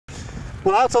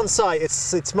Well, out on site,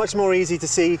 it's much more easy to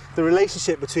see the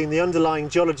relationship between the underlying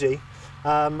geology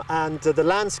and the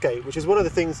landscape, which is one of the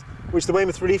things which the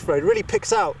Weymouth Relief Road really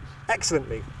picks out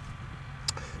excellently.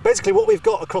 Basically, what we've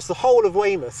got across the whole of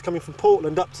Weymouth, coming from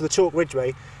Portland up to the Chalk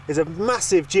Ridgeway, is a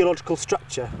massive geological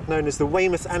structure known as the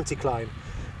Weymouth anticline.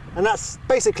 And that's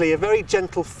basically a very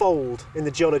gentle fold in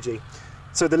the geology.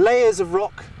 So the layers of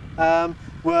rock that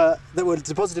were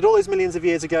deposited all those millions of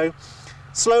years ago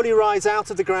slowly rise out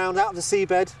of the ground, out of the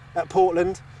seabed at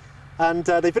Portland, and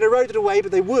they've been eroded away, but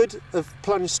they would have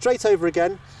plunged straight over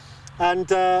again and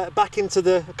back into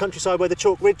the countryside where the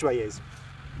Chalk Ridgeway is.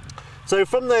 So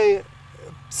from the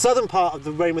southern part of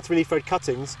the Weymouth Relief Road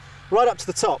cuttings, right up to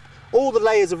the top, all the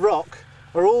layers of rock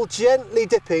are all gently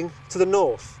dipping to the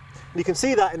north. And you can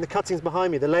see that in the cuttings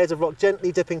behind me, the layers of rock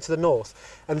gently dipping to the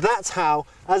north. And that's how,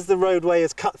 as the roadway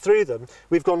has cut through them,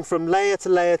 we've gone from layer to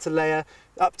layer to layer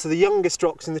up to the youngest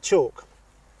rocks in the chalk.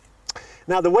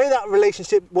 Now, the way that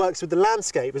relationship works with the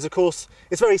landscape is, of course,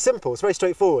 it's very simple, it's very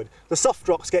straightforward. The soft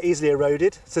rocks get easily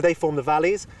eroded, so they form the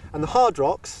valleys, and the hard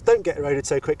rocks don't get eroded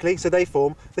so quickly, so they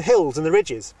form the hills and the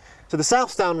ridges. So the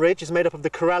Southdown ridge is made up of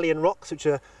the Corallian rocks, which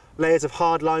are layers of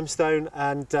hard limestone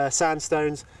and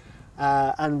sandstones,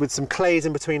 and with some clays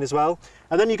in between as well.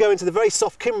 And then you go into the very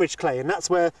soft Kimmeridge clay, and that's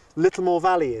where Littlemore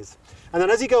Valley is. And then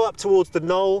as you go up towards the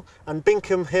Knoll and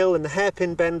Binkham Hill and the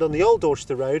Hairpin Bend on the Old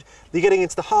Dorchester Road, you're getting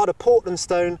into the harder Portland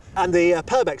stone and the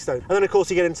Purbeck stone. And then of course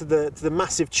you get into the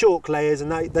massive chalk layers, and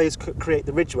those create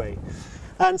the Ridgeway.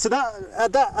 And so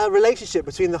that relationship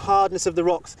between the hardness of the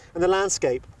rocks and the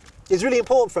landscape is really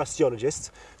important for us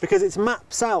geologists, because it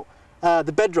maps out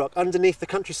the bedrock underneath the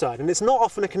countryside, and it's not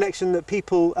often a connection that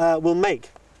people will make.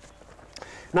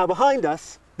 Now behind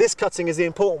us, this cutting is the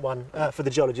important one for the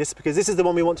geologists, because this is the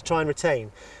one we want to try and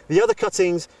retain. The other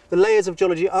cuttings, the layers of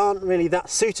geology aren't really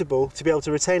that suitable to be able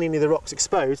to retain any of the rocks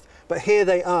exposed, but here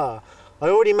they are. I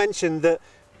already mentioned that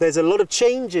there's a lot of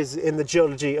changes in the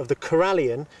geology of the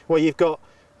Corallian, where you've got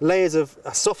layers of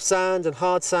soft sand and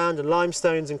hard sand and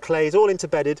limestones and clays all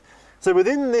interbedded. So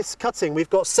within this cutting, we've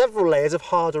got several layers of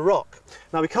harder rock.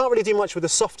 Now we can't really do much with the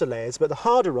softer layers, but the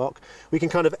harder rock we can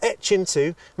kind of etch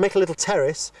into, make a little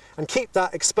terrace and keep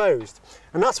that exposed.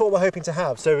 And that's what we're hoping to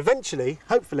have. So eventually,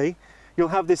 hopefully, you'll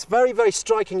have this very, very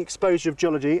striking exposure of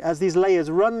geology as these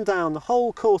layers run down the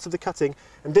whole course of the cutting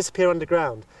and disappear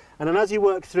underground. And then as you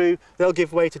work through, they'll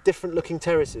give way to different looking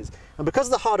terraces. And because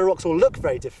the harder rocks all look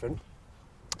very different,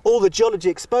 all the geology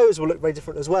exposed will look very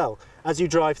different as well as you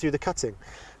drive through the cutting.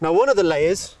 Now, one of the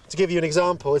layers, to give you an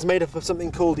example, is made up of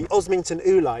something called the Osmington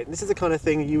oolite. And this is the kind of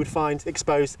thing you would find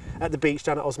exposed at the beach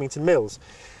down at Osmington Mills.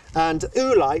 And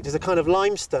oolite is a kind of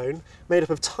limestone made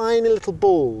up of tiny little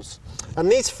balls.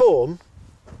 And these form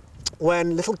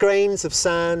when little grains of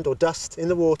sand or dust in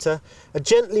the water are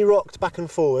gently rocked back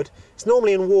and forward. It's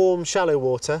normally in warm, shallow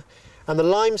water, and the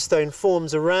limestone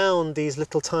forms around these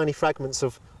little tiny fragments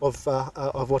of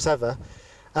whatever,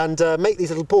 and make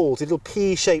these little balls, these little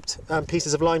pea-shaped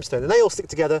pieces of limestone, and they all stick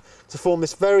together to form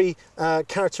this very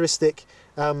characteristic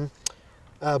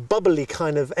bubbly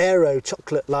kind of aero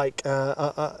chocolate-like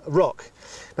rock.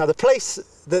 Now the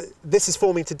place that this is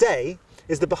forming today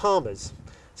is the Bahamas.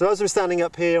 So as we're standing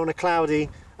up here on a cloudy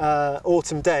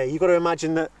autumn day, you've got to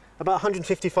imagine that about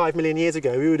 155 million years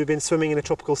ago we would have been swimming in a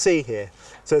tropical sea here.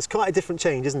 So it's quite a different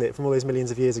change, isn't it, from all those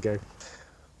millions of years ago.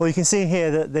 Well, you can see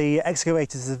here that the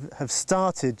excavators have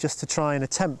started just to try and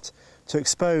attempt to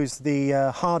expose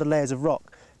the harder layers of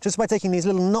rock, just by taking these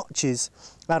little notches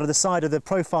out of the side of the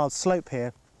profiled slope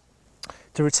here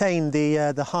to retain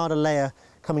the harder layer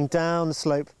coming down the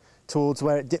slope towards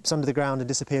where it dips under the ground and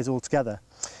disappears altogether.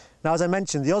 Now, as I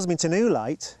mentioned, the Osmington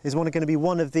oolite is going to be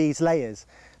one of these layers.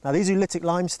 Now, these oolitic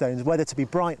limestones weather to be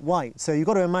bright white, so you've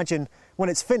got to imagine when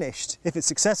it's finished, if it's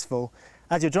successful,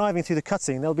 as you're driving through the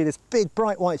cutting, there'll be this big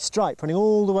bright white stripe running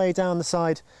all the way down the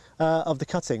side of the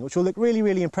cutting, which will look really,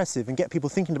 really impressive and get people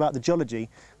thinking about the geology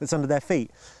that's under their feet.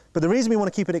 But the reason we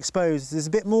want to keep it exposed is there's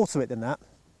a bit more to it than that.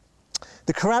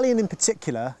 The Corallian in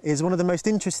particular is one of the most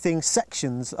interesting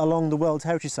sections along the World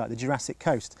Heritage Site, the Jurassic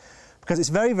Coast, because it's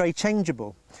very, very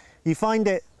changeable. You find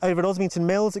it over at Osmington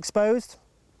Mills exposed,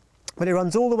 but it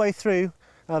runs all the way through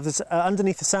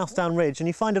underneath the Southdown Ridge, and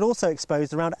you find it also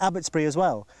exposed around Abbotsbury as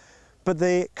well. But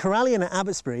the Corallian at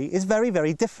Abbotsbury is very,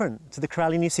 very different to the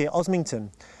Corallian you see at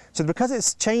Osmington. So because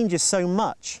it changes so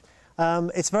much,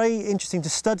 it's very interesting to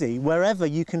study wherever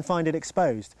you can find it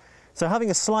exposed. So having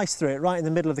a slice through it right in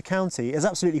the middle of the county is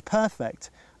absolutely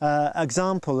perfect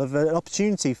example of an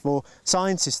opportunity for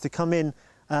scientists to come in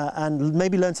and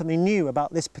maybe learn something new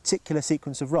about this particular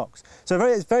sequence of rocks. So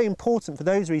it's very important for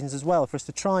those reasons as well, for us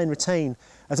to try and retain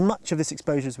as much of this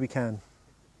exposure as we can.